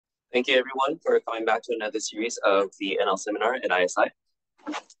Thank you, everyone, for coming back to another series of the NL seminar at ISI.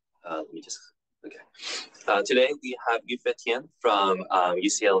 Today we have Yufei Tian from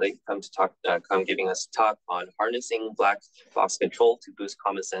UCLA come giving us a talk on harnessing black box control to boost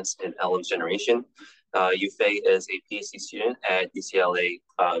common sense in LM generation. Yufei is a PhD student at UCLA,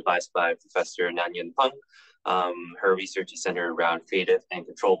 advised by Professor Nanyan Peng. Her research is centered around creative and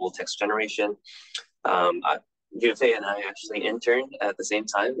controllable text generation. Yufei and I actually interned at the same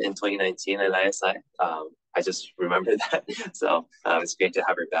time in 2019 at ISI. I just remember that. So it's great to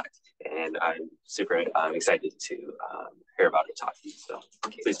have her back. And I'm super excited to hear about her talk. So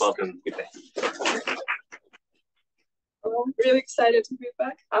please welcome Yufei. Well, really excited to be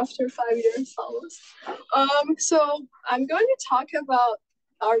back after 5 years almost. So I'm going to talk about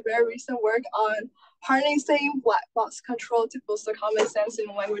our very recent work on harnessing black box control to boost the common sense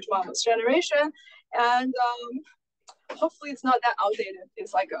in language models generation. And hopefully it's not that outdated.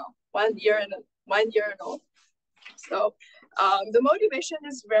 It's like 1 year ago. So the motivation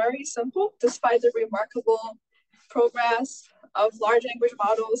is very simple. Despite the remarkable progress of large language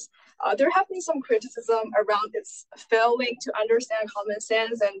models, there have been some criticism around its failing to understand common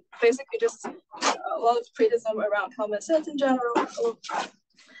sense, and basically just a lot of criticism around common sense in general.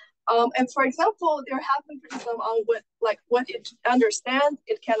 And for example, there have been criticism on what it understands,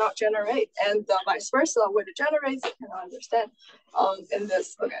 it cannot generate, and vice versa, what it generates, it cannot understand. In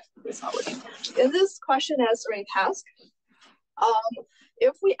this question answering task,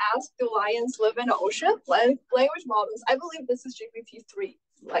 if we ask, do lions live in the ocean? Language models, I believe this is GPT-3,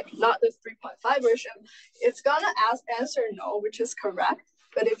 not the 3.5 version. It's gonna answer no, which is correct.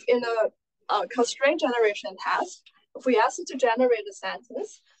 But if in a constraint generation task, if we ask it to generate a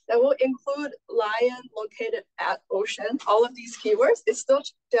sentence that will include lion located at ocean, all of these keywords, it still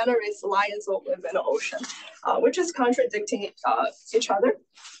generates lions will live in the ocean, which is contradicting each other.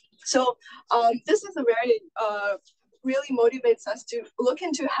 So this is a very, really motivates us to look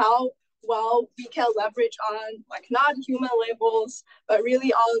into how well we can leverage on not human labels, but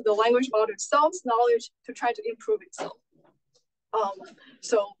really on the language model itself's knowledge to try to improve itself.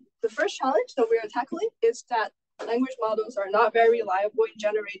 So the first challenge that we are tackling is that language models are not very reliable in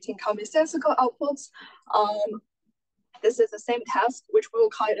generating commonsensical outputs. This is the same task, which we'll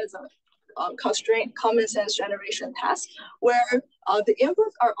call it as a constraint common sense generation task, where the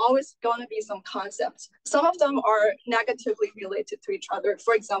inputs are always going to be some concepts. Some of them are negatively related to each other.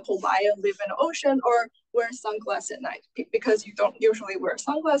 For example, lion live in the ocean, or wear sunglasses at night, because you don't usually wear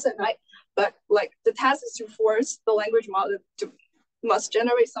sunglasses at night. But the task is to force the language model to must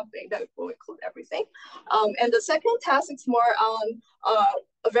generate something that will include everything. And the second task is more on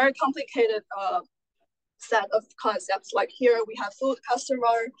a very complicated set of concepts. Like here we have food,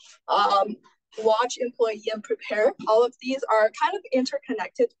 customer, watch, employee, and prepare. All of these are kind of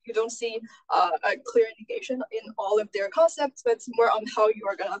interconnected. You don't see a clear negation in all of their concepts, but it's more on how you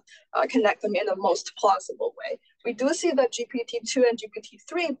are gonna connect them in the most plausible way. We do see that GPT-2 and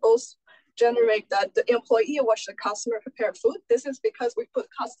GPT-3 both generate that the employee watch the customer prepare food. This is because we put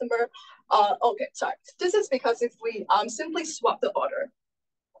customer, This is because if we simply swap the order,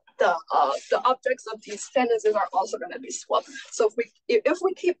 the objects of these sentences are also going to be swapped. So if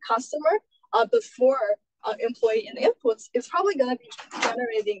we keep customer before employee in inputs, it's probably going to be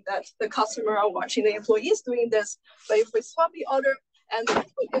generating that the customer are watching the employees doing this. But if we swap the order and the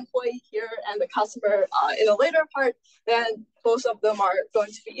employee here and the customer in a later part, then both of them are going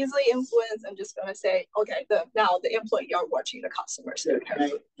to be easily influenced and just going to say, okay, now the employee are watching the customers.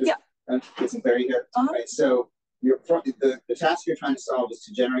 Get some clarity here. Right. So the task you're trying to solve is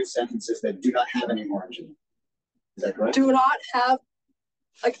to generate sentences that do not have any orange in them. Is that correct? Do not have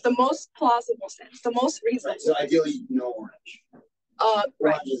the most plausible sense, the most reasonable. Right. So ideally, no orange.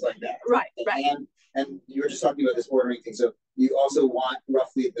 Orange is like that. Right. And you were just talking about this ordering thing. So you also want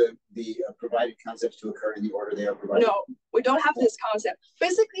roughly the provided concepts to occur in the order they are provided? No, we don't have this concept.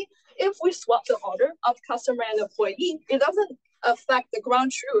 Basically, if we swap the order of customer and employee, it doesn't affect the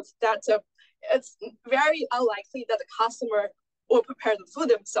ground truth that it's very unlikely that the customer will prepare the food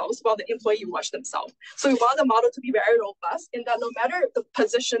themselves while the employee watch themselves. So we want the model to be very robust in that no matter the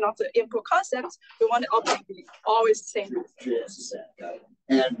position of the input concepts, we want the output to be always the same. Yes.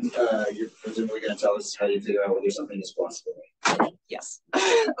 And you're presumably going to tell us how you figure out whether something is possible. Yes.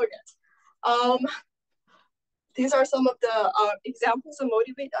 Okay. These are some of the examples that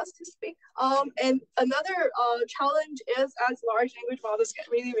motivate us to speak. And another challenge is as large language models get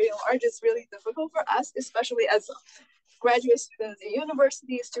really, really large, it's really difficult for us, especially as graduate students in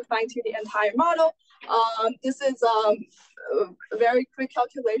universities to fine-tune the entire model. This is a very quick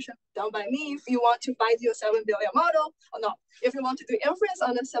calculation done by me. If you want to fine-tune a 7 billion model, or no, if you want to do inference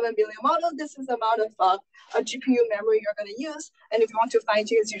on a 7 billion model, this is the amount of a GPU memory you're going to use. And if you want to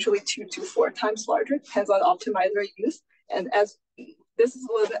fine-tune, it's usually 2 to 4 times larger, depends on optimizer use. And as this is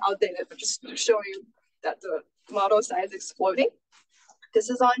a little bit outdated, but just to show you that the model size is exploding. This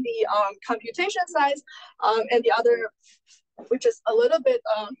is on the computation size, and the other, which is a little bit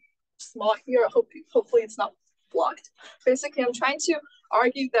small here. Hopefully it's not blocked. Basically, I'm trying to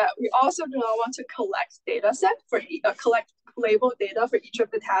argue that we also do not want to collect data set for collect label data for each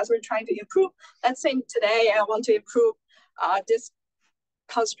of the tasks we're trying to improve. Let's say today I want to improve this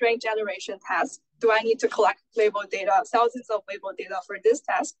constraint generation task. Do I need to collect label data, thousands of label data for this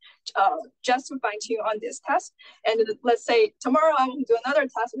task, just to fine tune on this task? And let's say tomorrow I want to do another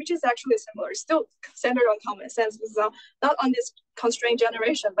task, which is actually similar, still centered on common sense, not on this constraint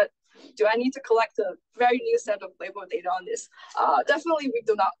generation, but do I need to collect a very new set of label data on this? Definitely we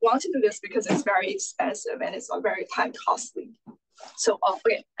do not want to do this because it's very expensive and it's not very time costly. So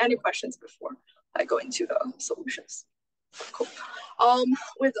okay, any questions before I go into the solutions? Cool.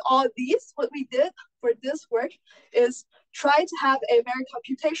 With all these, what we did for this work is try to have a very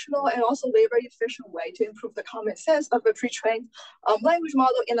computational and also labor efficient way to improve the common sense of a pre-trained language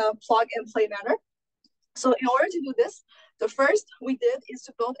model in a plug and play manner. So in order to do this, the first we did is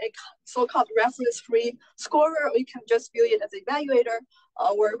to build a so-called reference-free scorer. We can just view it as an evaluator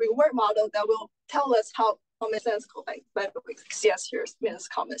or a reward model that will tell us how commonsensical, like by the way, CS here means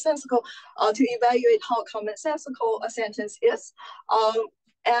commonsensical, to evaluate how commonsensical a sentence is.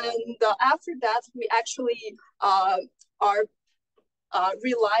 And after that, we actually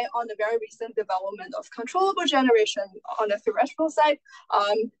rely on the very recent development of controllable generation on the theoretical side,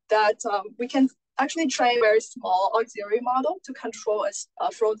 that we can actually train a very small auxiliary model to control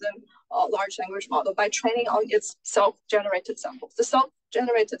a frozen large language model by training on its self-generated samples. The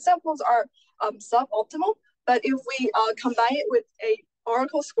self-generated samples are suboptimal, but if we combine it with a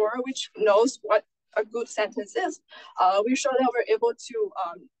Oracle scorer, which knows what a good sentence is, we showed that we're able to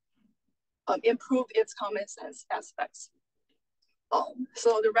improve its common sense aspects.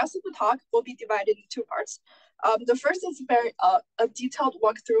 So the rest of the talk will be divided into 2 parts. The first is very a detailed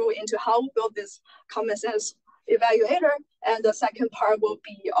walkthrough into how we build this common sense evaluator, and the second part will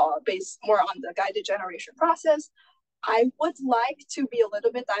be based more on the guided generation process. I would like to be a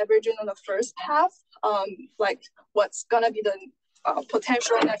little bit divergent on the first half, like what's gonna be the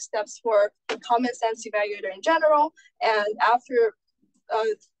potential next steps for the common sense evaluator in general, and after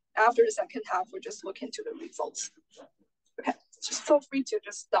the second half, we'll just look into the results. Okay, just feel free to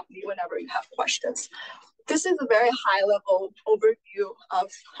just stop me whenever you have questions. This is a very high-level overview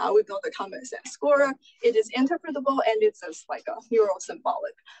of how we build a common sense scorer. It is interpretable and it's just like a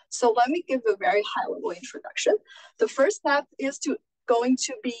neuro-symbolic. So let me give a very high-level introduction. The first step is going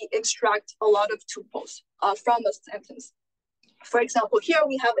to be extract a lot of tuples from a sentence. For example, here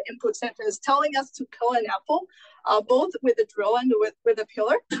we have an input sentence telling us to peel an apple, both with a drill and with a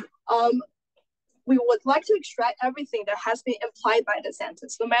peeler. We would like to extract everything that has been implied by the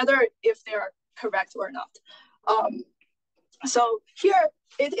sentence, no matter if they are correct or not. So here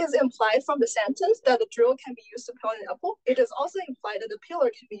it is implied from the sentence that the drill can be used to peel an apple. It is also implied that the peeler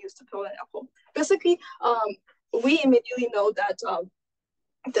can be used to peel an apple. Basically, we immediately know that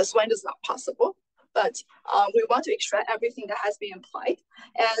this one is not possible, but we want to extract everything that has been implied.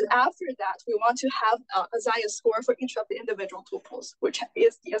 And after that, we want to have assign a score for each of the individual tuples, which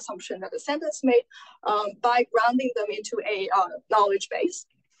is the assumption that the sentence made, by grounding them into a knowledge base.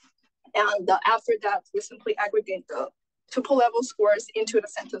 And after that, we simply aggregate the tuple level scores into the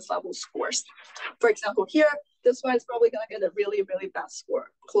sentence level scores. For example, here, this one is probably going to get a really, really bad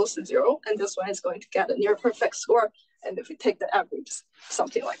score, close to 0. And this one is going to get a near perfect score. And if we take the average,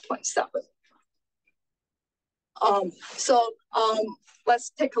 something like 0.7.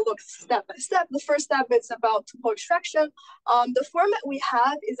 Let's take a look step by step. The first step is about tuple extraction. The format we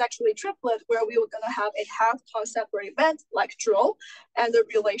have is actually triplet, where we are going to have a half concept or event like drill and a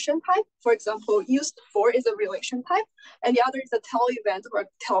relation type. For example, used for is a relation type, and the other is a tell event or a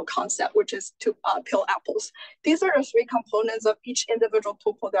tell concept, which is to peel apples. These are the 3 components of each individual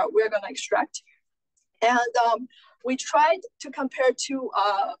tuple that we're going to extract. And we tried to compare 2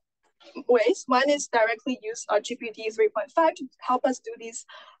 ways. One is directly use GPT 3.5 to help us do these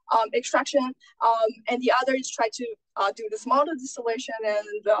extraction, and the other is try to do this model distillation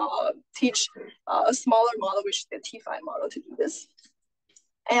and teach a smaller model, which is the T5 model, to do this.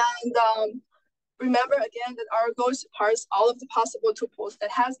 And remember again that our goal is to parse all of the possible tuples that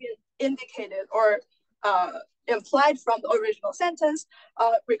has been indicated or implied from the original sentence,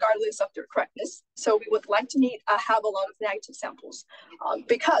 regardless of their correctness. So we would like to have a lot of negative samples,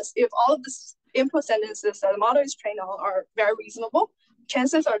 because if all of the input sentences that the model is trained on are very reasonable,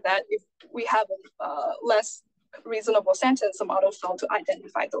 chances are that if we have a less reasonable sentence, the model failed to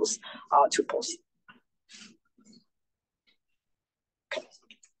identify those tuples. Okay.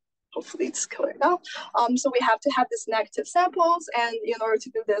 Hopefully it's clear now. So we have to have these negative samples, and in order to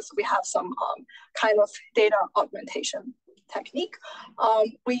do this, we have some kind of data augmentation technique.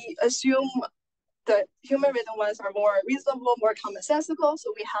 We assume the human-written ones are more reasonable, more commonsensical.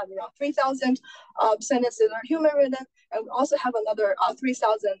 So we have around 3,000 sentences are human-written, and we also have another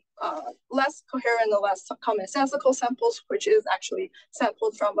 3,000 less coherent and less commonsensical samples, which is actually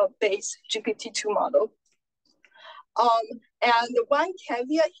sampled from a base GPT-2 model. And the one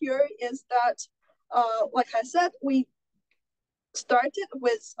caveat here is that, like I said, we started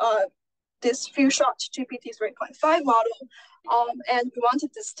with this few-shot GPT 3.5 model, and we want to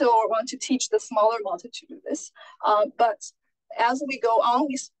distill or want to teach the smaller model to do this. But as we go on,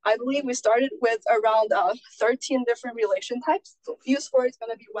 I believe we started with around 13 different relation types. So useful is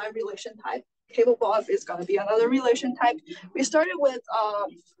going to be one relation type. Capable of is going to be another relation type. We started with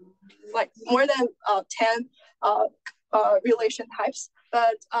like more than 10 relation types.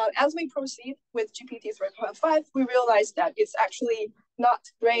 But as we proceed with GPT 3.5, we realized that it's actually not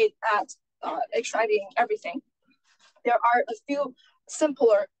great at extracting everything. There are a few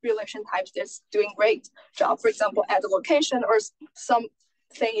simpler relation types that's doing great job. For example, add a location or something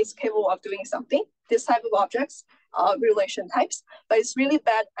is capable of doing something. This type of objects, relation types, but it's really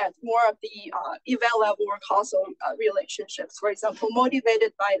bad at more of the event level or causal relationships. For example,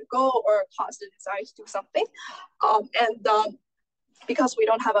 motivated by the goal or cause the desire to do something. Because we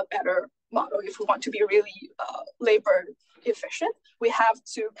don't have a better model, if we want to be really labor efficient, we have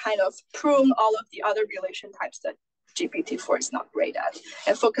to kind of prune all of the other relation types that GPT-4 is not great at,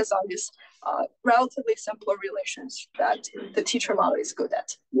 and focus on these relatively simpler relations that the teacher model is good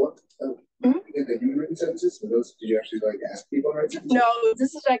at. What? In the human written sentences, for those, did you actually like ask people to write sentences? No,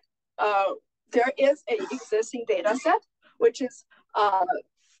 this is like, there is an existing data set, which is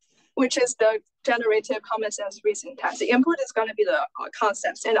the generative common sense reasoning test. The input is going to be the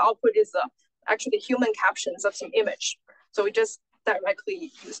concepts, and the output is actually human captions of some image. So we just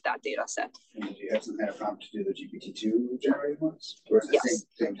directly use that data set. And do you have some kind of prompt to do the GPT-2 generated ones? Or is it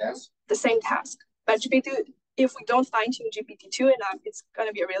the same task? The same task. But GPT, if we don't fine-tune GPT-2 enough, it's going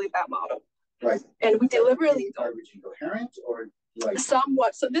to be a really bad model. Right. And we deliberately don't. Are we coherent or like?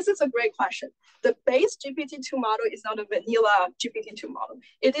 Somewhat. So this is a great question. The base GPT-2 model is not a vanilla GPT-2 model.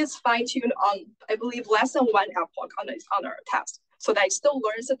 It is fine-tuned on, I believe, less than one epoch on our task. So that it still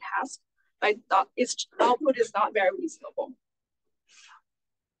learns the task, but its output is not very reasonable.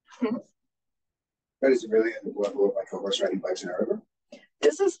 But is it really at the level of like a horse riding bikes in a river?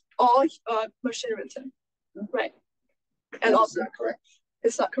 This is all machine written, right? And also, not correct.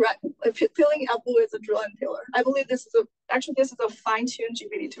 It's not correct. Peeling apple is a drill and peeler. I believe this is a fine-tuned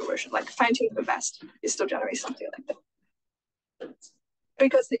GPT-2 version, like fine-tuned the best. It still generates something like that.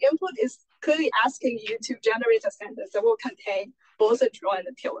 Because the input is clearly asking you to generate a sentence that will contain both a drill and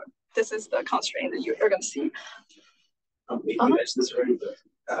a peeler. This is the constraint that you're going to see. You mentioned this already, but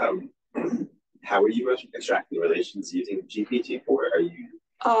how are you extracting relations using GPT-4? Are you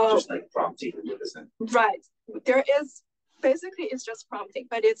just like prompting with this? Right. There is. Basically, it's just prompting,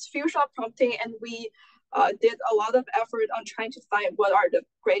 but it's few-shot prompting, and we did a lot of effort on trying to find what are the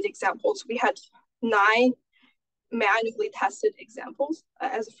great examples. We had 9 manually tested examples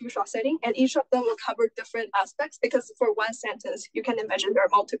as a few-shot setting, and each of them will cover different aspects, because for one sentence, you can imagine there are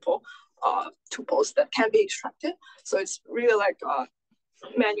multiple tuples that can be extracted. So it's really like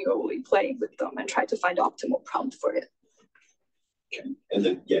manually playing with them and try to find the optimal prompt for it. Okay. And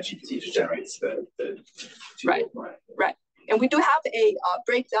then, GPT just generates the right. And we do have a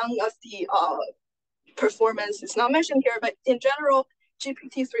breakdown of the performance. It's not mentioned here, but in general,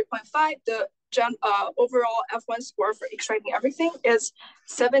 GPT 3.5, the overall F1 score for extracting everything is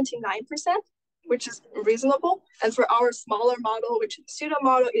 79%, which is reasonable. And for our smaller model, which is pseudo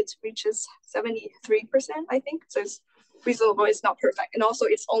model, it reaches 73%, I think. So it's reasonable, it's not perfect. And also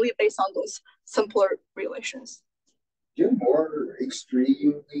it's only based on those simpler relations. Do you have more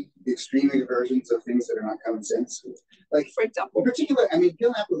extreme versions of things that are not common sense? Like, for example, in particular, I mean,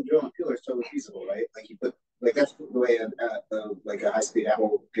 peeling apple with drill and peeler is totally feasible, right? Like you put, like that's the way a high-speed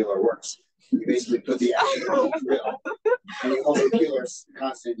apple peeler works. You basically put the apple on the drill, and you hold the peeler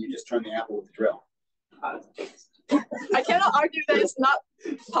constant. You just turn the apple with the drill. I cannot argue that it's not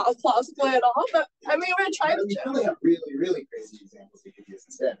plausible at all, but I mean, we're trying to. You probably have really crazy examples we could use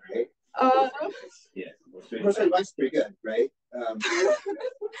instead, right? Yeah. Horse riding bike's pretty good, right?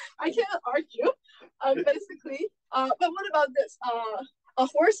 I can't argue. Basically, but what about this? A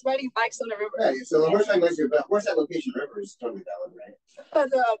horse riding bikes on a river. Right. So the horse riding bike's good, but horse at location river is totally valid, right? But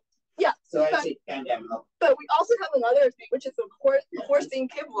yeah. So I say down. But we also have another thing, which is a horse being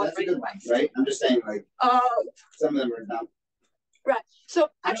capable of riding bikes. Right. I'm just saying, like, some of them are not. Right. So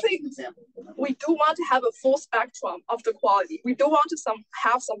actually, we do want to have a full spectrum of the quality. We do want to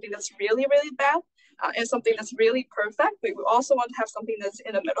have something that's really, really bad and something that's really perfect. But we also want to have something that's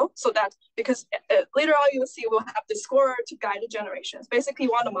in the middle, so that because later on you will see we'll have the scorer to guide the generations. Basically,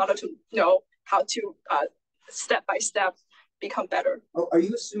 we want the model to know how to step by step become better. Oh, are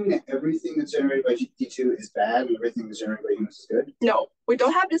you assuming that everything that's generated by GPT-2 is bad and everything that's generated by humans is good? No, we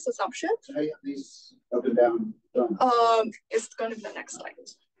don't have this assumption. So how do you have these up and down? It's going to be the next slide.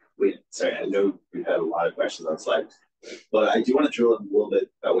 Wait, sorry, I know we've had a lot of questions on slides, but I do want to drill in a little bit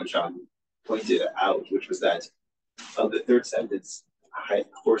about what John pointed out, which was that of the third sentence,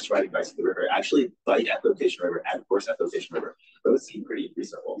 horse riding bikes to the river, actually bike at location river and horse at location river, those seem pretty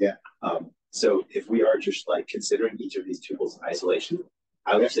reasonable. Yeah. So if we are just like considering each of these tuples in isolation,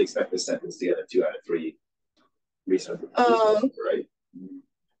 I would actually expect this sentence to get a 2 out of 3 reasonable, right?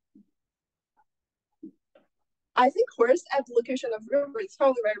 I think horse at the location of river is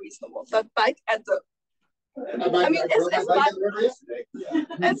probably very reasonable, but bike at the it's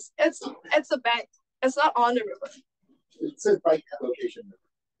a bank. It's not on the river. It says bike at location.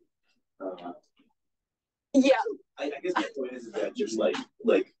 Yeah. I guess my point is that just like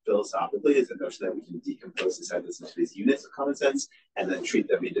philosophically is the notion that we can decompose the sentence into these units of common sense and then treat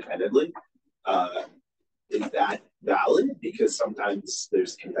them independently. Is that valid? Because sometimes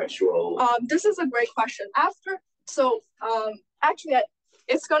there's contextual. This is a great question. Actually,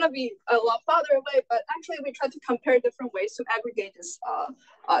 it's going to be a lot farther away, but actually we tried to compare different ways to aggregate these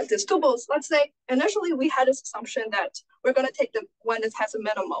tuples. Let's say initially we had this assumption that we're going to take the one that has a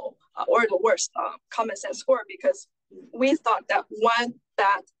minimal or the worst common sense score, because we thought that one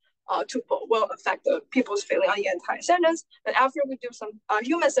bad tuple will affect the people's feeling on the entire sentence. But after we do some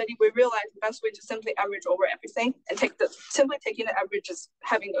human study, we realized the best way to simply average over everything and simply taking the average is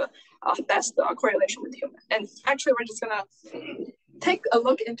having the best correlation with human. And actually, we're just gonna take a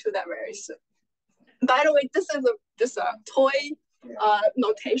look into that very soon. By the way, this is just a toy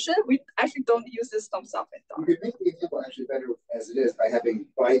notation. We actually don't use this thumbs up. You could make the example actually better as it is by having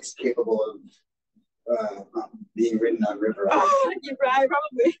bikes capable of being ridden on river. You're right,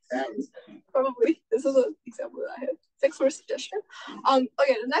 probably. This is an example that I had. Thanks for a suggestion.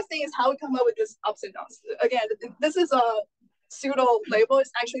 Okay, the next thing is how we come up with this ups and downs. Again, this is a pseudo label.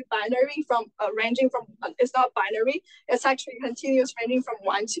 It's actually binary from ranging from. It's not binary. It's actually continuous, ranging from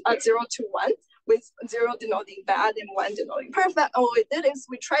 0 to 1, with 0 denoting bad and 1 denoting perfect. And what we did is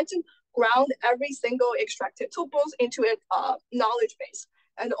we tried to ground every single extracted tuples into a knowledge base.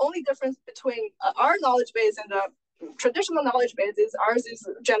 And the only difference between our knowledge base and the traditional knowledge base is ours is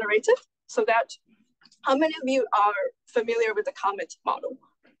generative. So that, how many of you are familiar with the Comet model?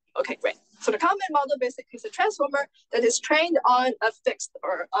 Okay, great. So the Comet model basically is a transformer that is trained on a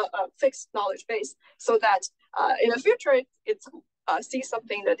fixed knowledge base, so that in the future it sees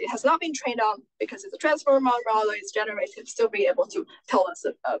something that it has not been trained on, because it's a transformer model, it's generative, still be able to tell us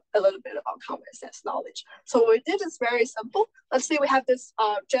a little bit about common sense knowledge. So what we did is very simple. Let's say we have this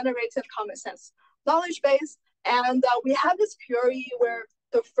generative common sense knowledge base, and we have this query where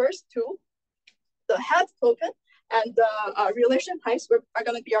the first two, the head token and the relation types are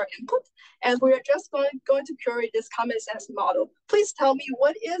going to be our input, and we're just going to query this common sense model. Please tell me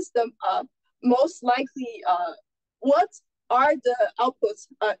what is the most likely, what are the outputs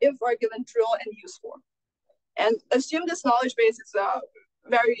if we're given drill and use for. And assume this knowledge base is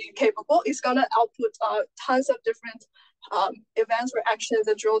very capable. It's going to output tons of different events or actions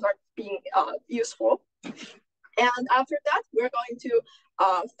that drills are being useful. And after that, we're going to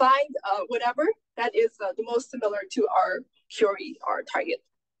find whatever that is the most similar to our query, our target,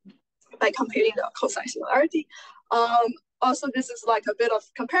 by computing the cosine similarity. Also, this is like a bit of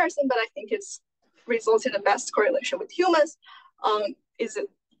comparison, but I think it's results in the best correlation with humans. Is it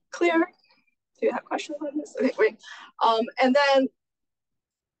clear? Do you have questions on this? Okay, great. And then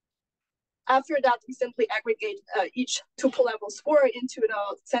after that, we simply aggregate each tuple level score into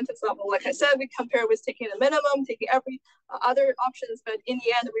the sentence level. Like I said, we compare with taking the minimum, taking every other options, but in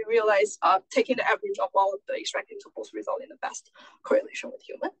the end, we realize taking the average of all of the extracted tuples result in the best correlation with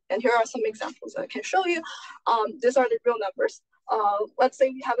human. And here are some examples that I can show you. These are the real numbers. Let's say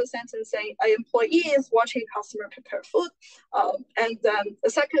we have a sentence saying an employee is watching a customer prepare food. And then the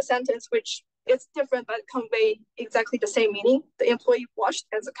second sentence, which it's different, but convey exactly the same meaning. The employee watched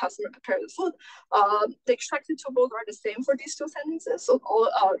as the customer prepared the food. The extracted tuples are the same for these two sentences. So all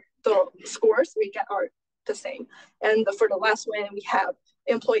the scores we get are the same. And for the last one, we have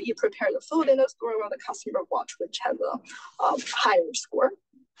employee prepared the food in the store while the customer watched, which has a higher score.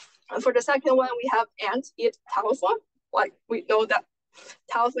 And for the second one, we have ant eat telephone. Like we know that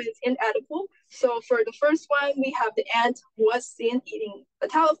telephone is inedible. So for the first one, we have the ant was seen eating the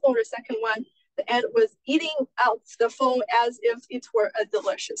telephone. The second one, the ant was eating out the phone as if it were a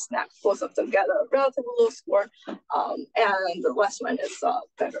delicious snack. Both of them get a relatively low score. And the last one is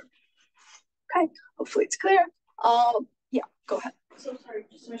better. Okay, hopefully it's clear. Yeah, go ahead. So sorry,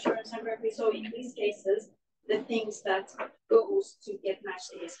 just to make sure I understand correctly. So in these cases, the things that goes to get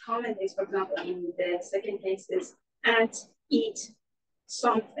matched is common days. For example, in the second case is ant eat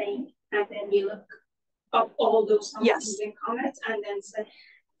something, and then you look up all those somethings in comments, and then say,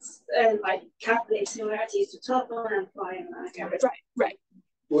 like calculate similarities to telephone and fly and everything. Right.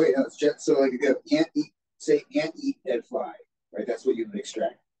 Wait, no, it's just so like if ant eat, say ant eat and fly, right? That's what you would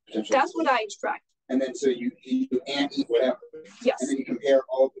extract. That's what I extract. And then so you ant eat whatever. Yes. And then you compare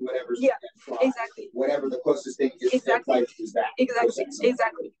all the whatever's yeah, and fly. Exactly. Whatever the closest thing is exactly. Fly is that.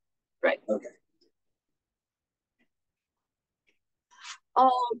 Exactly. Right. Okay.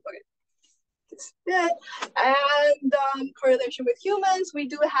 Okay. That's good. And correlation with humans, we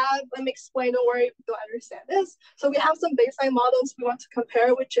do have, let me explain, don't worry if you don't understand this. So we have some baseline models we want to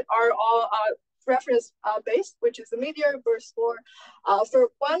compare, which are all reference based, which is the meteor burst score. For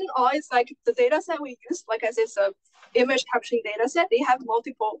one, it's like the data set we use, like I said, it's a image capturing data set. They have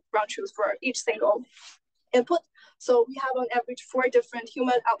multiple ground truths for each single input. So we have on average 4 different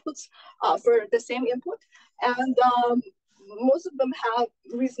human outputs for the same input. And most of them have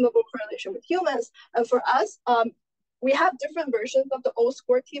reasonable correlation with humans. And for us, we have different versions of the old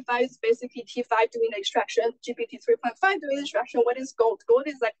score. T5 is basically T5 doing the extraction, GPT 3.5 doing the extraction. What is gold? Gold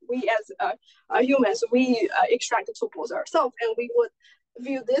is like we as humans, we extract the tuples ourselves, and we would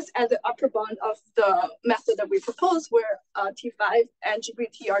view this as the upper bound of the method that we propose, where T5 and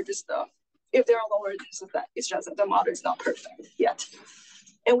GPT are just if they're lower, it's just that the model is not perfect yet.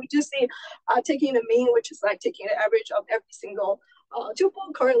 And we do see taking the mean, which is like taking the average of every single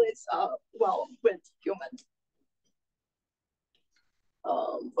tuple, correlates well with human.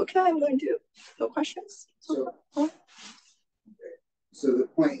 Okay, I'm going to, no questions? So the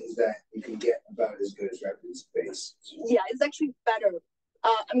point is that you can get about as good as reference based. Yeah, it's actually better.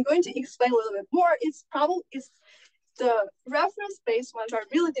 I'm going to explain a little bit more. It's the reference-based ones are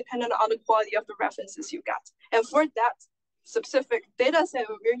really dependent on the quality of the references you got. And for that specific data set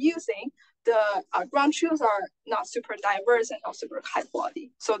we're using, the ground truths are not super diverse and not super high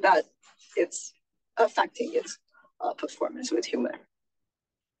quality, so that it's affecting its performance with human.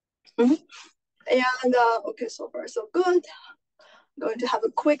 And okay, so far so good. I'm going to have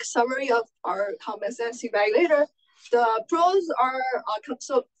a quick summary of our Commonsense evaluator. The pros are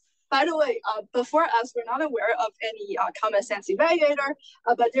so. By the way, before us, we're not aware of any Commonsense evaluator,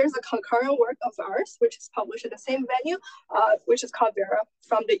 but there's a concurrent work of ours, which is published in the same venue, which is called Vera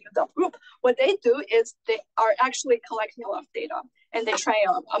from the UW group. What they do is they are actually collecting a lot of data, and they train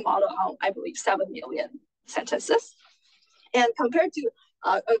a model on, I believe, 7 million sentences. And compared to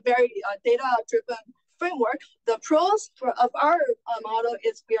a very data-driven framework, the pros of our model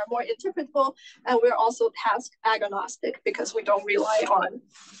is we are more interpretable, and we're also task agnostic because we don't rely on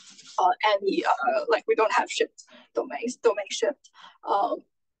any, like we don't have shift domain shift.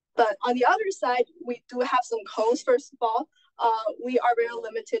 But on the other side, we do have some cons. First of all, we are very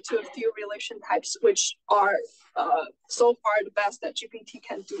limited to a few relation types, which are so far the best that GPT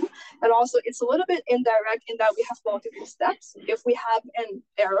can do. And also it's a little bit indirect in that we have multiple steps. If we have an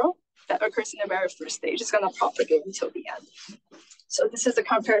error that occurs in the very first stage, it's gonna propagate until the end. So this is a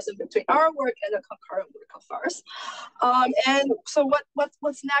comparison between our work and the concurrent work of ours. And so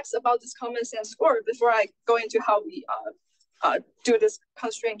what's next about this Commonsense score before I go into how we do this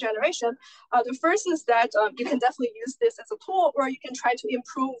constraint generation? The first is that you can definitely use this as a tool, or you can try to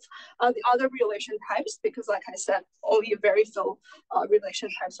improve the other relation types, because like I said, only very few relation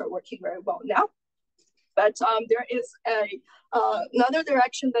types are working very well now. But there is another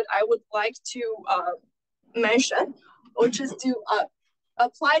direction that I would like to mention, which is to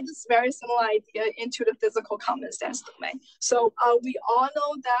apply this very similar idea into the physical common sense domain. So we all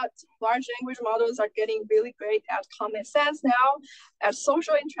know that large language models are getting really great at common sense now, at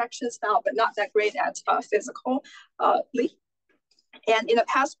social interactions now, but not that great at physical. And in the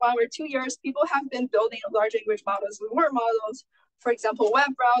past 1 or 2 years, people have been building large language models and word models for example,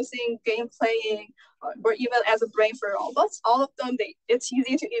 web browsing, game playing, or even as a brain for robots, all of them, it's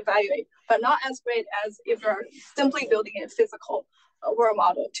easy to evaluate, but not as great as if you're simply building a physical world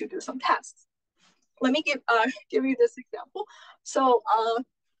model to do some tasks. Let me give you this example. So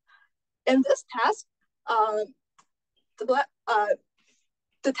in this task,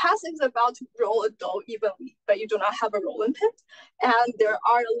 the task is about to roll a dough evenly, but you do not have a rolling pin. And there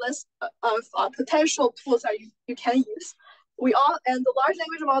are a list of potential tools that you can use. And the large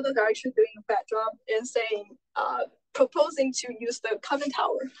language models are actually doing a bad job in saying, proposing to use the common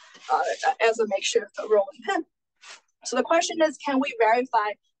tower as a makeshift rolling pin. So the question is, can we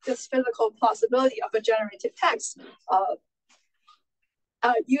verify this physical plausibility of a generated text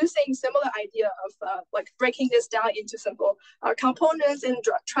using similar idea of like breaking this down into simple components and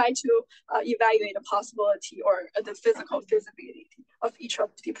try to evaluate the possibility or the physical feasibility of each of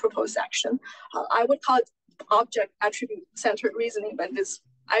the proposed action. I would call it object attribute centered reasoning, but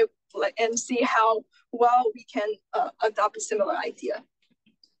and see how well we can adopt a similar idea.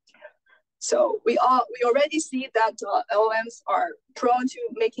 So we already see that LLMs are prone to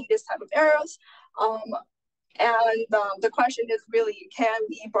making this type of errors. And the question is really, can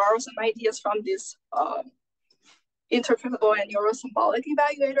we borrow some ideas from this interpretable and neurosymbolic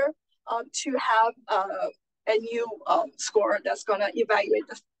evaluator to have a new score that's going to evaluate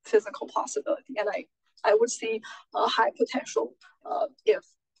the physical possibility? And I would see a high potential if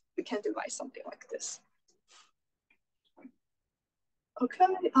we can devise something like this. Okay,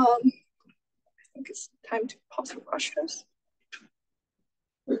 I think it's time to pause for questions.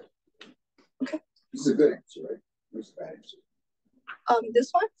 Okay. This is a good answer, right? Where's the bad answer?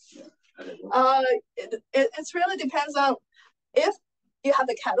 This one? It really depends on if you have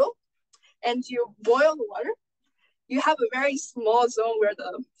a kettle and you boil the water, you have a very small zone where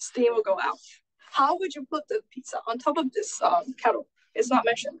the steam will go out. How would you put the pizza on top of this kettle? It's not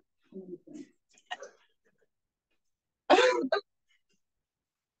mentioned.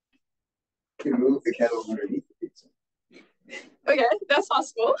 You move the kettle underneath the pizza. Okay, that's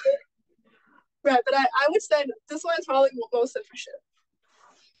possible. Right, but I would say this one is probably most efficient.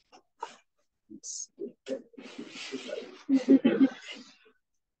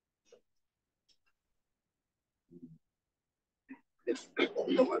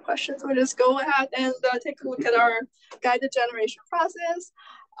 No more questions. We'll just go ahead and take a look at our guided generation process.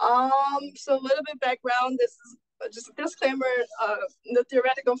 So a little bit background. This is just a disclaimer. The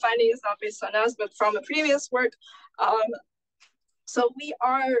theoretical finding is not based on us, but from a previous work. So we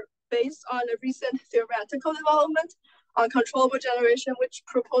are based on a recent theoretical development on controllable generation, which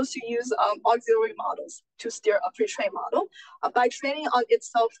proposed to use auxiliary models to steer a pre-trained model by training on its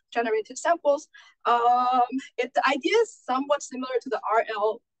self-generated samples. The idea is somewhat similar to the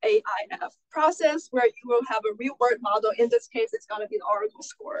RLAIF process, where you will have a real-world model. In this case, it's going to be an Oracle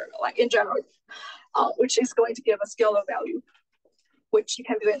score, like in general, which is going to give a scalar value, which you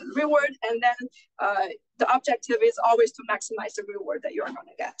can do in the real world. And then the objective is always to maximize the real world that you're going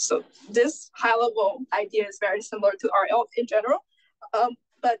to get. So this high level idea is very similar to RL in general.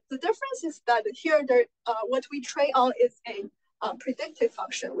 But the difference is that here, what we train on is a predictive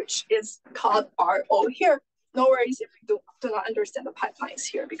function, which is called RO here. No worries if you do not understand the pipelines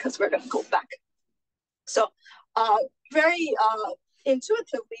here, because we're going to go back. So very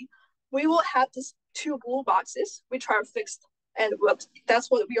intuitively, we will have these two blue boxes, which are fixed. And that's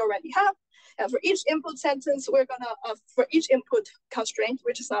what we already have. And for each input sentence, we're gonna, for each input constraint,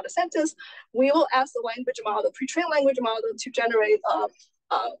 which is not a sentence, we will ask the language model, pre-trained language model, to generate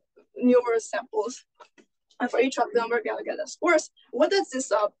numerous samples. And for each of them, we're gonna get a scores. What does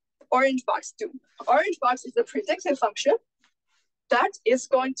this orange box do? Orange box is a predictive function that is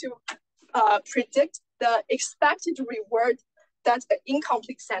going to predict the expected reward that an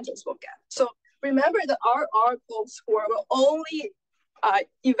incomplete sentence will get. So remember that our Oracle score will only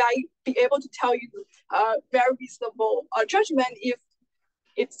be able to tell you very reasonable judgment if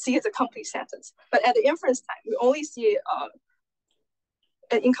it sees a complete sentence. But at the inference time, we only see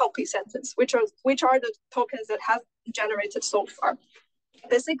an incomplete sentence, which are the tokens that have generated so far.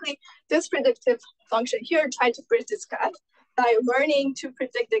 Basically, this predictive function here tries to bridge this gap by learning to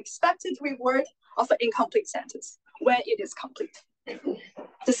predict the expected reward of an incomplete sentence when it is complete.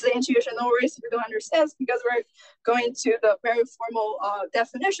 This is the intuition, no worries if you don't understand, because we're going to the very formal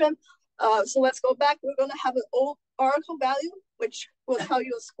definition. So let's go back. We're going to have an Oracle value, which will tell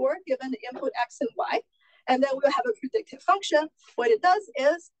you a score given the input X and Y. And then we'll have a predictive function. What it does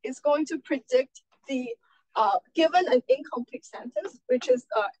is it's going to predict the, given an incomplete sentence, which is,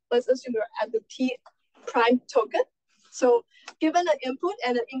 let's assume you're at the T prime token. So given an input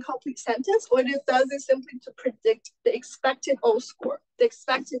and an incomplete sentence, what it does is simply to predict the expected O score, the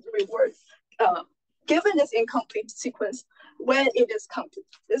expected reward, given this incomplete sequence when it is complete.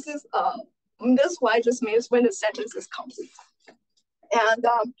 This Y just means when the sentence is complete. And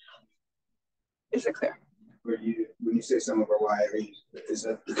is it clear? When you say sum over Y, is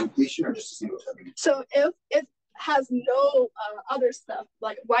that the completion or just a single token? So if it has no other stuff,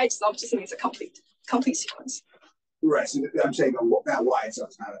 like Y itself just means a complete sequence. Right. So I'm saying that Y itself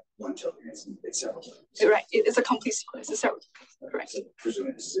is not one token; it's several tokens. Right. It's a complete sequence. It's several tokens. Right. So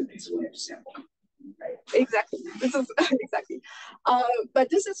presumably this is a piece of Williams sample. Right. Exactly. This is exactly. But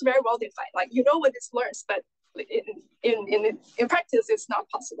this is very well defined. Like you know what it learns, but in practice, it's not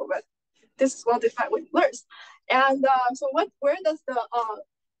possible. But this is well defined what it learns. And so where does the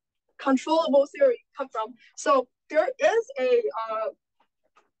controllable theory come from? So there is a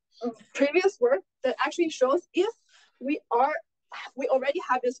previous work that actually shows if we already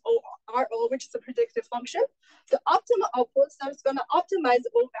have this RO, which is a predictive function, the optimal output that's going to optimize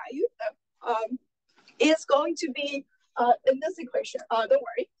the O value is going to be in this equation. Don't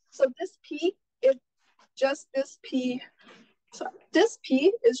worry. So this P is just this P. Sorry, this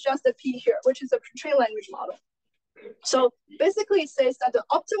P is just the P here, which is a pre-trained language model. So basically, it says that the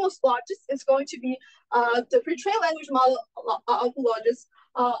optimal logis is going to be the pre-trained language model output logis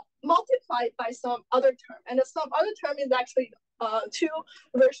multiplied by some other term, and the some other term is actually two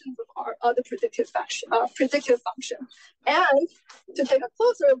versions of the predictive function. And to take a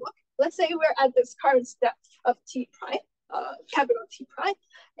closer look, let's say we're at this current step of T prime, capital T prime,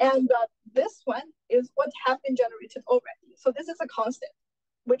 and this one is what have been generated already. So this is a constant,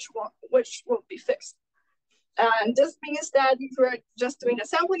 which will be fixed. And this means that if we're just doing the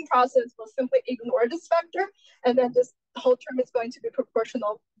sampling process, we'll simply ignore this vector, and then this whole term is going to be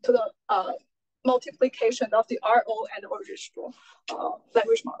proportional to the multiplication of the RO and the original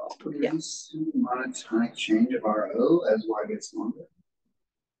language model. Would you assume monotonic change of RO as Y gets longer?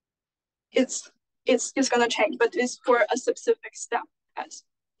 It's going to change, but it's for a specific step at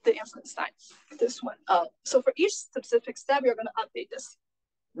the inference time. This one. So for each specific step, you're going to update this.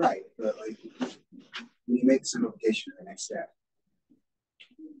 Right, but like when you make the simplification in the next step,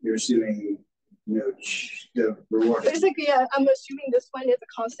 you're assuming the reward. Basically, I'm assuming this one is a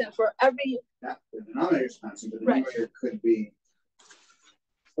constant for every. Yeah, the denominator is constant, but the right. numerator could be.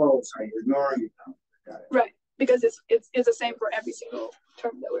 Oh, sorry, you're ignoring it. Got it. Right, because it's the same for every single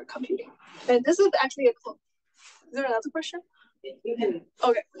term that we're computing. And this is actually a close. Is there another question?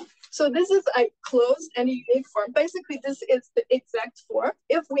 Okay, so this is a closed and unique form. Basically, this is the exact form.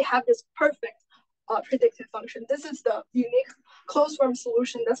 If we have this perfect predictive function, this is the unique closed form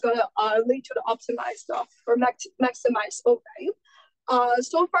solution that's going to lead to the optimized or maximized O value.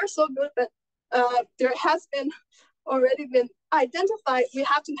 So far, so good, but there has already been identified. We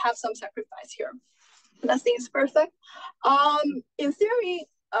have to have some sacrifice here. Nothing is perfect. In theory,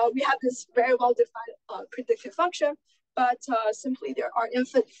 we have this very well-defined predictive function, but simply there are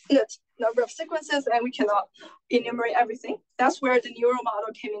infinite number of sequences and we cannot enumerate everything. That's where the neural model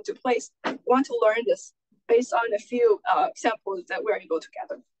came into place. We want to learn this based on a few samples that we're able to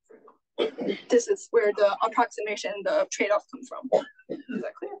gather. This is where the approximation, the trade-off come from. Is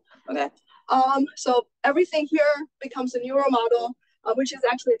that clear? Okay. So everything here becomes a neural model, which is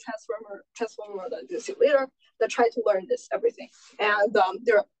actually a transformer that you'll see later, that try to learn this everything. And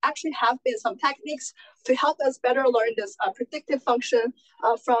there actually have been some techniques to help us better learn this predictive function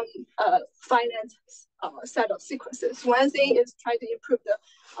from a finite set of sequences. One thing is try to improve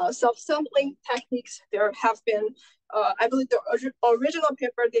the self-sampling techniques. There have been, I believe the original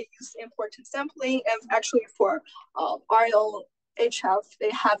paper, they used important sampling, and actually for RLHF,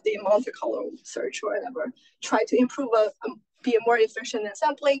 they have the Monte Carlo search or whatever, try to improve be more efficient in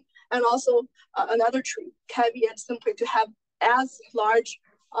sampling. And also another caveat simply to have as large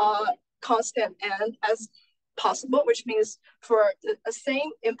constant n as possible, which means for the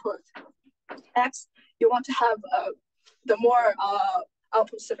same input x, you want to have the more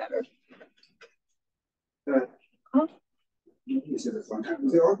outputs, the better. Is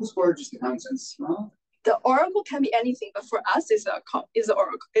the oracle score just the common sense model? The oracle can be anything, but for us, is a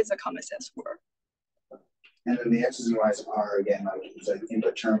common sense score. And then the x's and y's are again like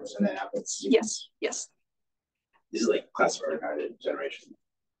input terms and then outputs. Yes, yes. This is like classifier guided generation.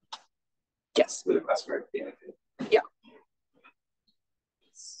 Yes. With a classifier being yeah.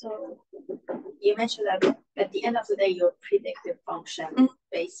 So you mentioned that at the end of the day, your predictive function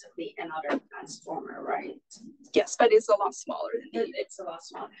basically another transformer, right? Yes, but it's a lot smaller. It's a lot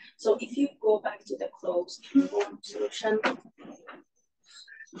smaller. So if you go back to the closed form solution,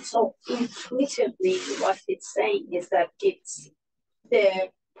 So intuitively, what it's saying is that it's the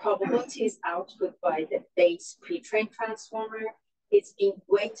probabilities output by the base pre-trained transformer is being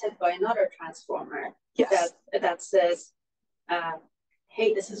weighted by another transformer that says,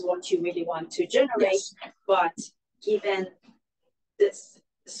 hey, this is what you really want to generate, but given this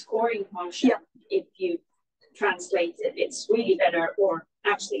scoring function, if you translate it, it's really better, or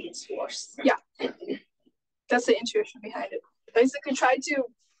actually it's worse. Yeah, that's the intuition behind it. Basically, try to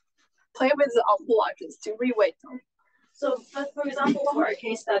play with the output logics to reweight them. So, but for example, for a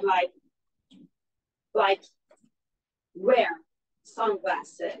case that like wear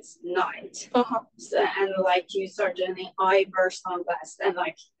sunglasses night, so, and like you start doing I wear sunglasses, and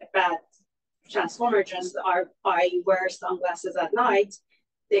like a bad transformer just I wear sunglasses at night.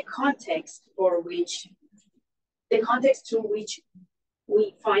 The context to which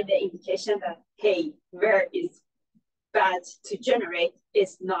we find the indication that, hey, where is bad to generate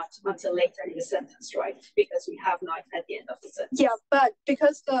is not until later in the sentence, right? Because we have night at the end of the sentence. Yeah, but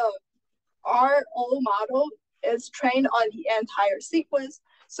because our old model is trained on the entire sequence,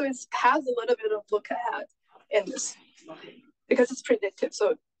 so it has a little bit of look ahead in this, because it's predictive.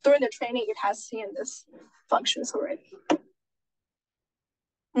 So during the training, it has seen this functions already.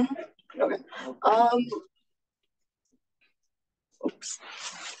 Okay. Oops.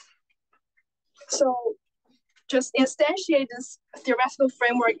 So just instantiate this theoretical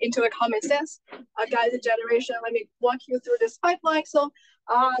framework into a common sense guided generation. Let me walk you through this pipeline. So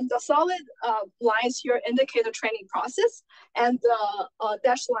the solid lines here indicate the training process, and the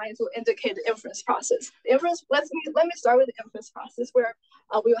dashed lines will indicate the inference process. Inference. Let me start with the inference process, where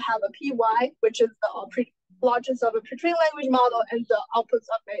we will have a PY, which is the logics of a pre-trained language model, and the outputs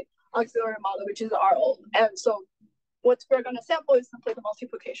of a auxiliary model, which is RO. And so what we're going to sample is simply the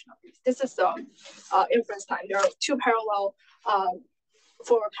multiplication of these. This is the inference time. There are two parallel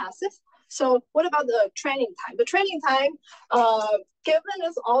forward passes. So what about the training time? The training time, given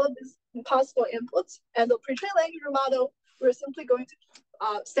us all of these possible inputs and the pre-trained language model, we're simply going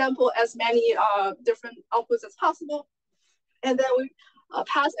to sample as many different outputs as possible. And then we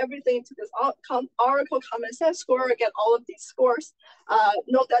pass everything to this Oracle common sense score, get all of these scores.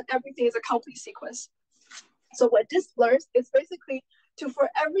 Note that everything is a complete sequence. So what this learns is basically for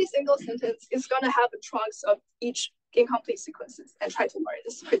every single sentence, it's going to have the trunks of each incomplete sequences and try to learn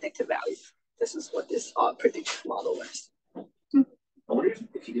this predictive value. This is what this predictive model learns. I wonder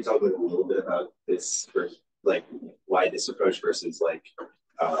if you could talk a little bit about this, like why this approach versus like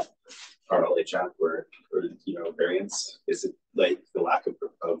RLHF or variance. Is it like the lack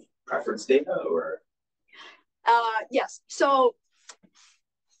of preference data, or? Yes. So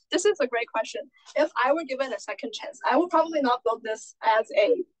this is a great question. If I were given a second chance, I would probably not build this as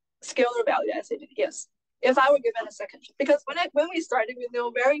a scalar value as it is. If I were given a second chance, because when we started, we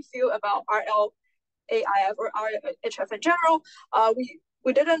knew very few about RLAIF or RLHF in general.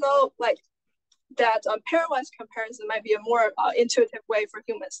 We didn't know like that pairwise comparison might be a more intuitive way for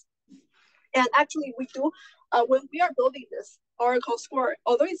humans. And actually, we do when we are building this Oracle score,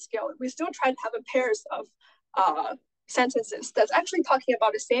 although it's scalar, we still try to have a pairs of sentences that's actually talking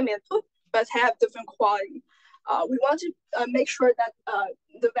about the same input but have different quality. We want to make sure that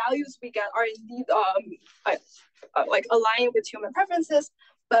the values we get are indeed like aligning with human preferences,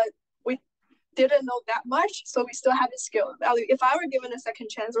 but we didn't know that much, so we still have a scalar value. If I were given a second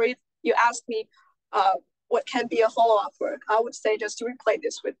chance, or if you ask me what can be a follow-up work, I would say just to replace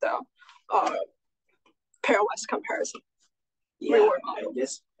this with the pairwise comparison. Yeah, I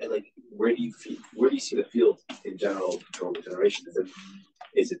guess like where do you see the field in general controllable generation?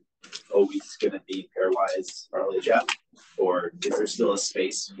 Is it always going to be pairwise RLHF, or is there still a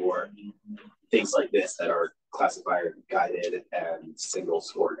space for things like this that are classifier guided and single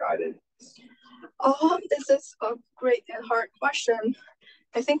score guided? This is a great and hard question.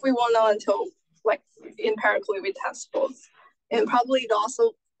 I think we won't know until like empirically we test both, and probably it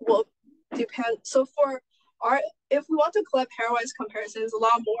also will depend. So for if we want to collect pairwise comparisons,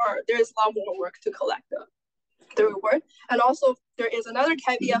 there is a lot more work to collect the reward. And also there is another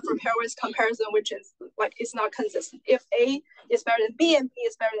caveat for pairwise comparison, which is like it's not consistent. If A is better than B and B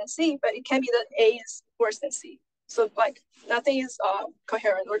is better than C, but it can be that A is worse than C. So like nothing is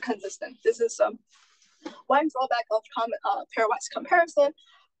coherent or consistent. This is one drawback of pairwise comparison.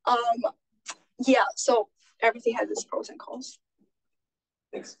 Yeah, so everything has its pros and cons.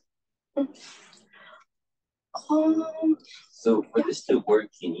 Thanks. So for this to work,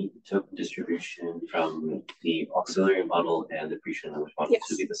 you need the token distribution from the auxiliary model and the pre-trained language model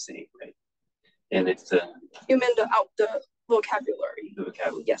to be the same, right? And it's the... You mean the vocabulary? The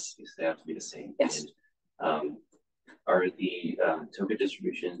vocabulary. Yes. They have to be the same. Yes. And, are the token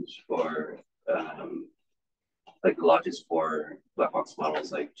distributions for like the logics for black box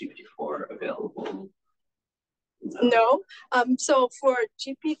models like GPT-4 available? No. So for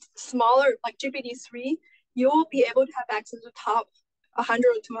smaller, like GPT-3, you will be able to have access to top 100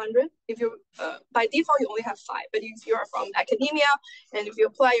 or 200. If you, by default, you only have 5. But if you're from academia and if you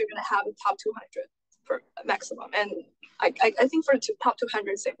apply, you're going to have a top 200 for maximum. And I think for top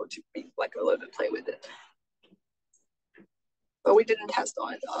 200, it's able to be like a little bit play with it. But we didn't test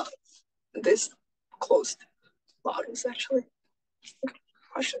on this closed models actually. Okay.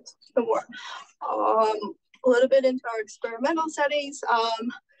 Questions? No more. A little bit into our experimental settings.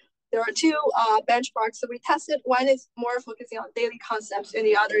 There are 2 benchmarks that we tested. One is more focusing on daily concepts, and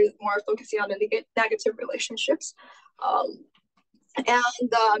the other is more focusing on the negative relationships. The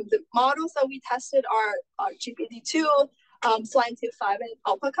models that we tested are GPT-2, Flying-5, and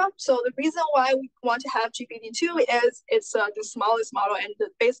Alpaca. So the reason why we want to have GPT-2 is it's the smallest model, and the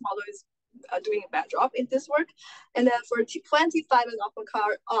base model is doing a bad job in this work. And then for Flying-5 and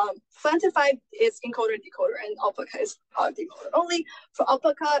Alpaca, Flying-5 is encoder decoder, and Alpaca is decoder only. For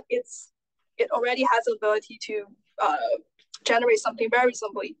Alpaca, it already has the ability to generate something very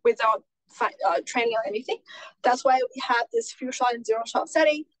simply without training or anything. That's why we have this few shot and 0 shot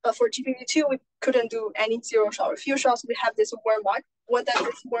setting. But for GPT-2, we couldn't do any 0 shot or few shots. We have this warm up. What does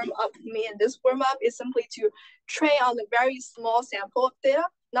this warm up mean? This warm up is simply to train on a very small sample of data,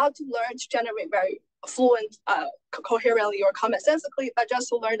 not to learn to generate very fluent, coherently or commonsensically, but just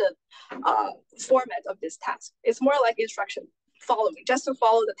to learn the format of this task. It's more like instruction following, just to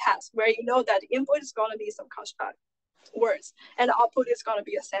follow the task, where you know that the input is going to be some words, and the output is going to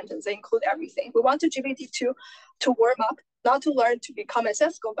be a sentence. They include everything. We want the GPT-2 to warm up, not to learn to be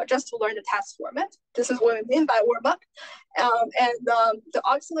commonsensical, but just to learn the task format. This is what we mean by warm up. The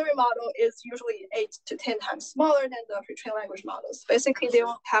auxiliary model is usually 8 to 10 times smaller than the pre-trained language models. Basically, they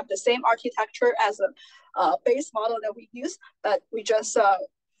will have the same architecture as a base model that we use, but we just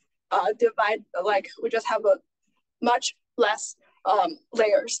divide, we just have a much less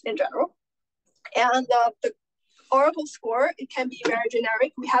layers in general. And the Oracle score, it can be very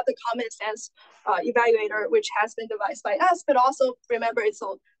generic. We have the Commonsense evaluator, which has been devised by us, but also remember it's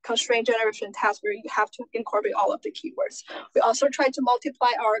a constraint generation task where you have to incorporate all of the keywords. We also try to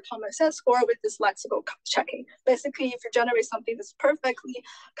multiply our Commonsense score with this lexical checking. Basically, if you generate something that's perfectly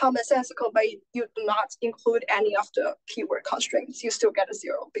commonsensical, but you do not include any of the keyword constraints, you still get a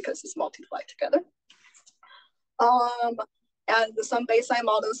 0 because it's multiplied together. And some baseline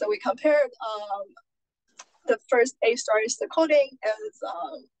models that we compared, the first A star is the coding, is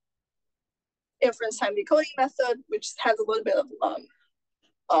inference time decoding method, which has a little bit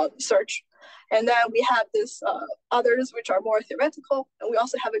of search. And then we have this others, which are more theoretical. And we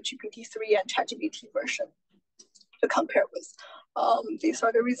also have a GPT-3 and ChatGPT version to compare with. These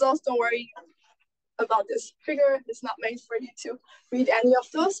are the results. Don't worry about this figure. It's not made for you to read any of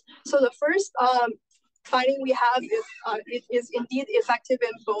those. So the first finding we have is it is indeed effective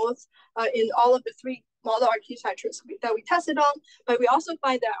in both, in all of the 3 model architectures that we tested on, but we also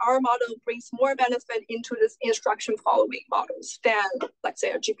find that our model brings more benefit into this instruction following models than, let's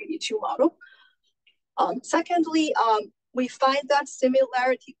say, a GPT-2 model. Secondly, we find that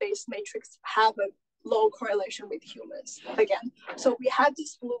similarity-based matrix have a low correlation with humans again. So we have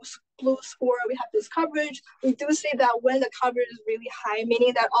this blue score, we have this coverage. We do see that when the coverage is really high,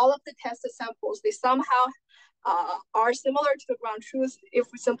 meaning that all of the tested samples, they somehow are similar to the ground truth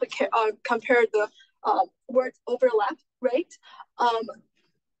if we simply compare the word overlap rate.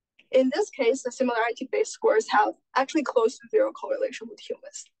 In this case, the similarity-based scores have actually close to 0 correlation with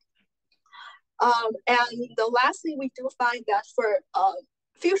humans. And the last thing we do find that for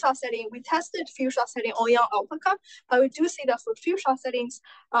few shot setting, we tested few shot setting only on Alpaca, but we do see that for few shot settings,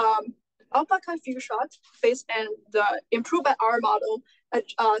 Alpaca few shot based on the improved by our model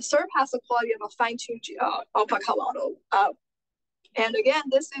surpass the quality of a fine-tuned Alpaca model. And again,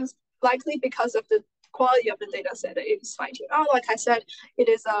 this is likely because of the quality of the data set that it is fine-tuned. Like I said, it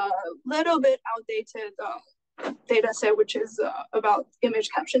is a little bit outdated data set, which is about image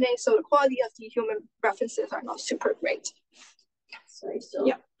captioning. So the quality of the human references are not super great. Sorry, so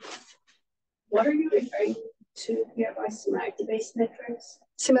yeah. What are you referring to here by similarity-based matrix?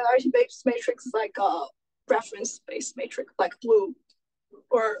 Similarity-based matrix is like a reference-based matrix, like blue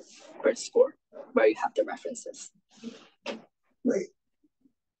or score, where you have the references. Right.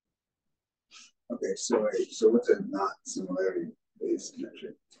 Okay, so what's a not similarity-based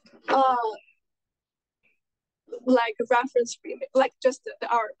metric? Like reference free, like just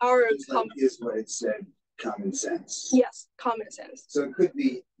our is what it said, common sense. Yes, common sense. So it could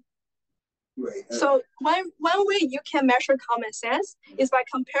be Right. So one way you can measure common sense is by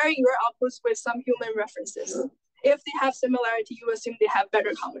comparing your outputs with some human references. Sure. If they have similarity, you assume they have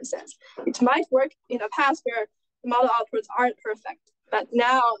better common sense. It might work in the past where model outputs aren't perfect, but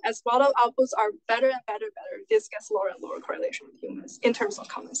now as model outputs are better and better, this gets lower and lower correlation with humans in terms of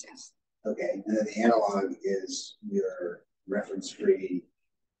common sense. Okay, and then the analog is your reference-free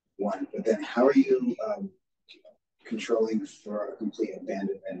one, but then how are you controlling for a complete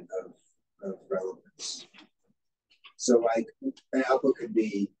abandonment of relevance? So like an output could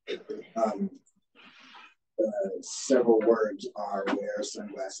be several words are wear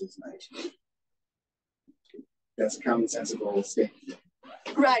sunglasses night. That's a commonsensical statement.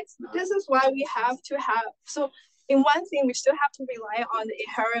 Right. This is why we have to have, so in one thing, we still have to rely on the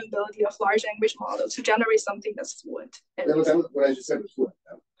inherent ability of large language models to generate something that's fluent. That was what I just said was fluent,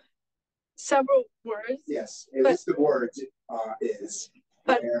 though. Several words. Yes, at least the word is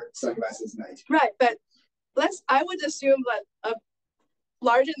wear sunglasses night. Right, but I would assume that a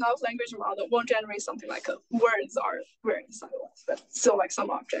large enough language model won't generate something like words are wearing sunglasses, but still like some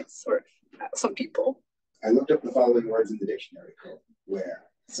objects or some people. I looked up the following words in the dictionary called wear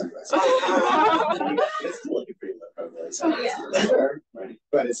sunglasses. It's still like a pretty low probability. Right.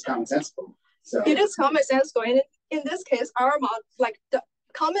 But it's commonsensical. So it is commonsensical, and in this case, our model, like the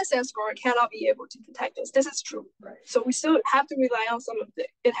common sense score, cannot be able to detect this. This is true. Right. So we still have to rely on some of the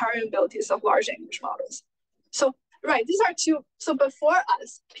inherent abilities of large language models. So right, these are two. So before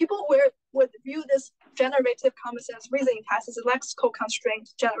us, people would view this generative common sense reasoning task as a lexical constraint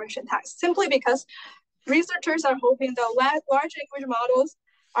generation task, simply because researchers are hoping that large language models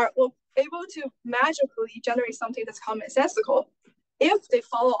will be able to magically generate something that's commonsensical if they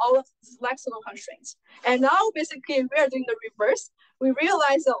follow all of these lexical constraints. And now basically we are doing the reverse. We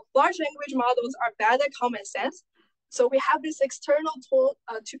realize that large language models are bad at common sense. So we have this external tool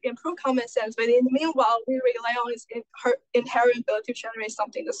to improve common sense, but in the meanwhile, we rely on its inherent ability to generate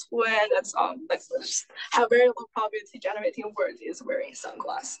something that's fluent, that's have very low probability generating words is wearing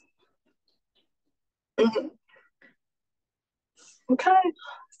sunglasses. Mm-hmm. Okay, I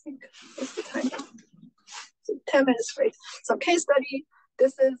think what's the time? So 10 minutes break. So case study.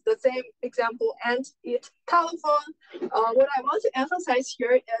 This is the same example, and eat telephone. What I want to emphasize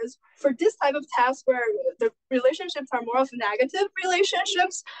here is for this type of task where the relationships are more of negative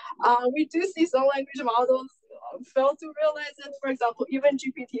relationships, we do see some language models fail to realize it. For example, even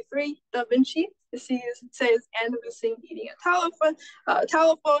GPT-3, Da Vinci, says and missing eating a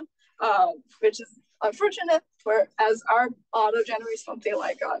telephone, which is unfortunate, whereas our model generates something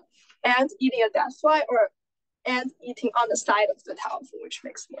like and eating a dead fly or and eating on the side of the telephone, which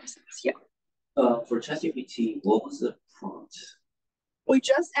makes more sense. Yeah. For ChatGPT, what was the prompt? We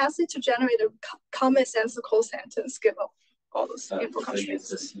just asked it to generate a commonsensical sentence given all those info constraints.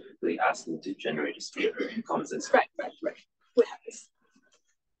 So you specifically asked them to generate a commonsensical. Right. We have this.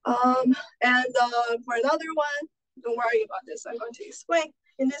 And for another one, don't worry about this. I'm going to explain.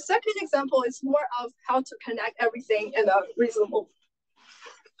 In the second example, it's more of how to connect everything in a reasonable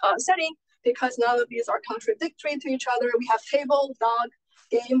setting, because none of these are contradictory to each other. We have table, dog,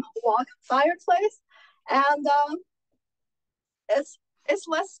 game, walk, fireplace, and it's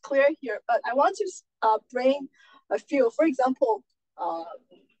less clear here, but I want to bring a few. For example,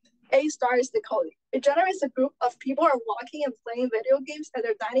 A star is the code. It generates a group of people are walking and playing video games at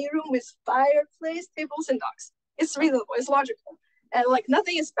their dining room with fireplace, tables, and dogs. It's reasonable, it's logical, and like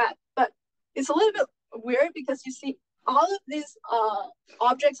nothing is bad, but it's a little bit weird because you see all of these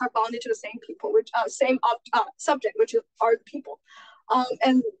objects are bounded to the same people, which same subject, which are people.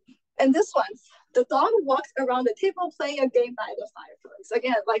 And this one, the dog walks around the table playing a game by the fireplace.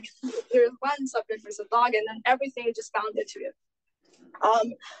 Again, like there's one subject with a dog, and then everything is just bounded to it.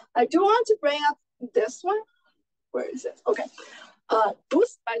 I do want to bring up this one. Where is it? Okay.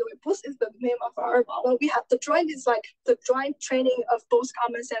 Boost, by the way, Boost is the name of our model. We have the joint is like the joint training of both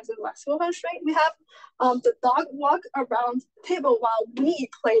common sense and lexical constraint. We have the dog walk around the table while we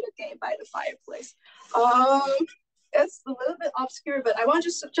play the game by the fireplace. It's a little bit obscure, but I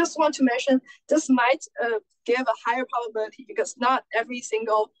just want to mention this might give a higher probability because not every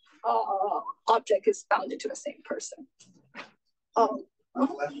single object is bounded to the same person. On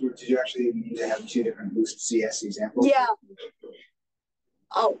the left, did you actually need to have two different Boost CS examples? Yeah.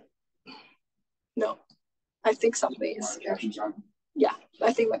 Oh, no. I think something is. Captions on? Yeah,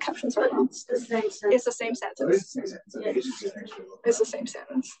 I think the captions are wrong. It's the same sentence. It's the same sentence. Oh, it's the same sentence. Okay, Yeah. It's the same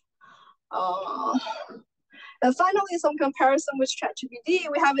sentence. And finally, some comparison with ChatGPT.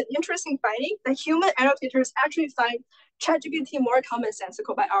 We have an interesting finding that human annotators actually find ChatGPT more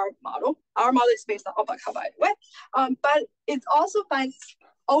commonsensical by our model. Our model is based on Alpaca, by the way. But it also finds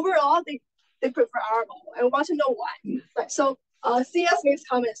overall they prefer our model. I want to know why. Right. So CS means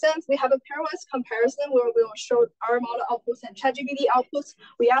common sense. We have a pairwise comparison where we will show our model outputs and ChatGPT outputs.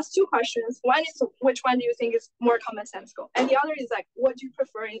 We ask two questions. One is which one do you think is more commonsensical, and the other is like what do you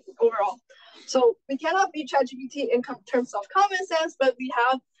prefer in overall. So we cannot beat ChatGPT in terms of common sense, but we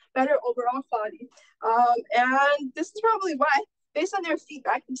have better overall quality. And this is probably why, based on their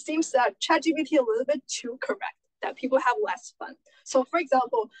feedback, it seems that ChatGPT a little bit too correct, that people have less fun. So for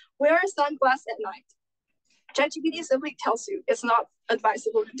example, wear sunglasses at night. ChatGPT simply tells you it's not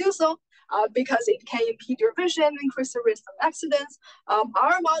advisable to do so because it can impede your vision, increase the risk of accidents.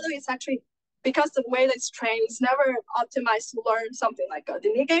 Our model is actually, because the way that it's trained, it's never optimized to learn something like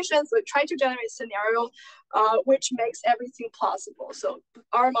the negation. So it tries to generate a scenario which makes everything plausible. So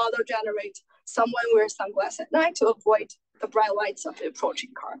our model generates someone wears sunglasses at night to avoid the bright lights of the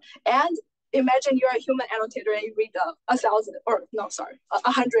approaching car. And imagine you're a human annotator and you read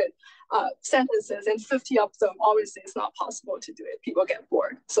 100 sentences, and 50 of them, obviously it's not possible to do it. People get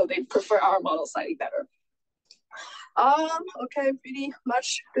bored. So they prefer our model slightly better. Okay, pretty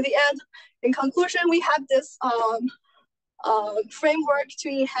much to the end. In conclusion, we have this framework to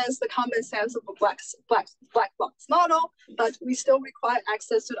enhance the common sense of a black box model, but we still require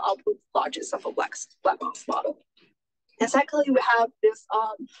access to the output logics of a black box model. And secondly, we have this,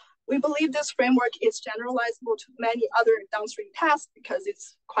 we believe this framework is generalizable to many other downstream tasks because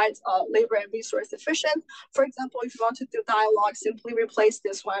it's quite labor and resource efficient. For example, if you want to do dialogue, simply replace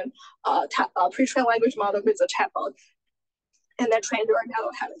this one pre-trained language model with a chatbot, and then train your NADO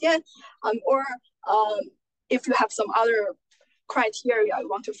again. Or if you have some other criteria you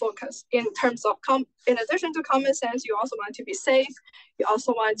want to focus in terms of, in addition to common sense, you also want to be safe. You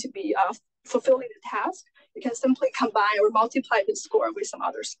also want to be fulfilling the task. You can simply combine or multiply this score with some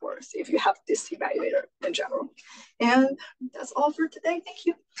other scores if you have this evaluator in general. And that's all for today. Thank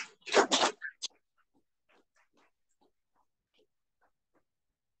you.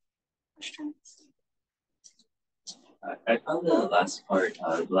 Questions? I found the last part,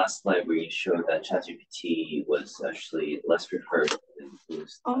 the last slide where you showed that ChatGPT was actually less preferred than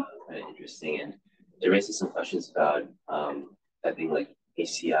Boost, kind of interesting. And it raises some questions about, I think, like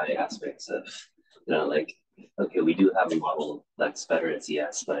HCI aspects of, like, okay, we do have a model that's better at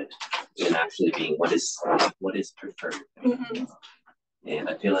CS, but in actually being what is preferred. Mm-hmm. And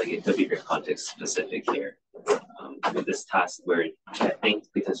I feel like it could be very context specific here. With this task where I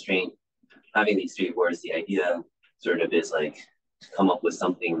think the constraint, having these three words, the idea sort of is like to come up with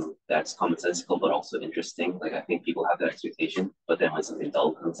something that's commonsensical but also interesting. Like I think people have that expectation, but then when something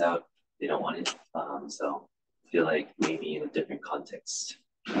dull comes out, they don't want it. So I feel like maybe in a different context,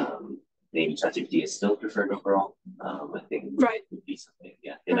 maybe ChatGPT is still preferred overall. I think would be something,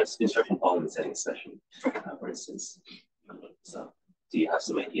 in an instruction problem setting session, for instance. So do you have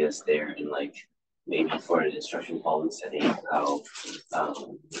some ideas there in like maybe for an instruction problem setting how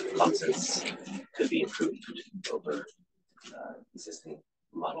Commonsense could be improved over existing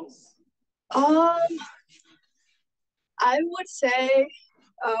models? I would say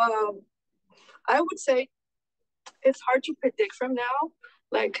it's hard to predict from now.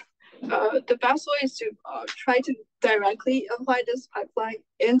 Like the best way is to try to directly apply this pipeline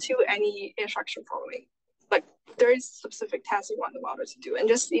into any instruction following. Like there is specific tasks you want the model to do and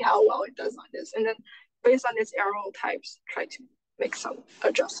just see how well it does on this. And then based on its error types, try to make some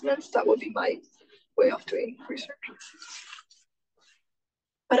adjustments. That would be my way of doing research.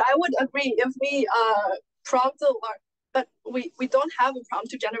 But I would agree if we prompt the but we don't have a prompt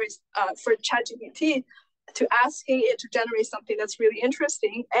to generate for ChatGPT to asking it to generate something that's really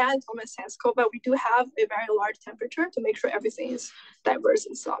interesting and commonsensical, but we do have a very large temperature to make sure everything is diverse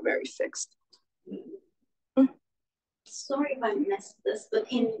and it's not very fixed. Sorry if I missed this, but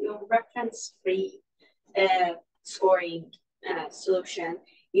in your reference-free scoring solution,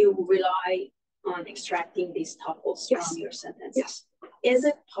 you rely on extracting these tuples from your sentence. Yes. Is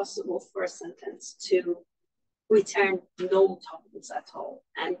it possible for a sentence to return no tuples at all?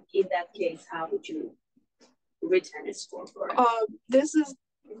 And in that case, how would you return a score for it? This is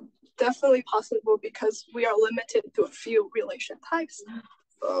definitely possible because we are limited to a few relation types.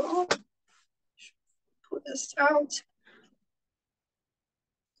 So pull this out.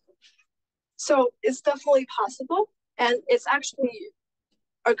 So it's definitely possible, and it's actually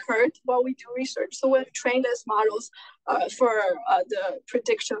occurred while we do research. So when we train these models for the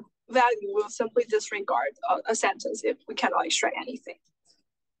prediction value, we'll simply disregard a sentence if we cannot extract anything.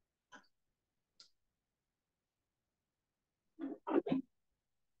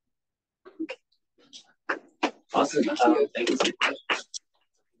 Awesome. Thank you.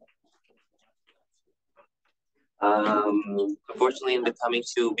 Unfortunately, in the coming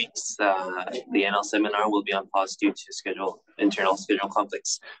 2 weeks, the NL seminar will be on pause due to internal schedule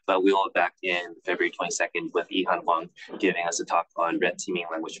conflicts, but we will be back in February 22nd with Yihan Huang giving us a talk on red teaming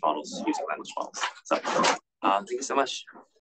language models using language models. So thank you so much.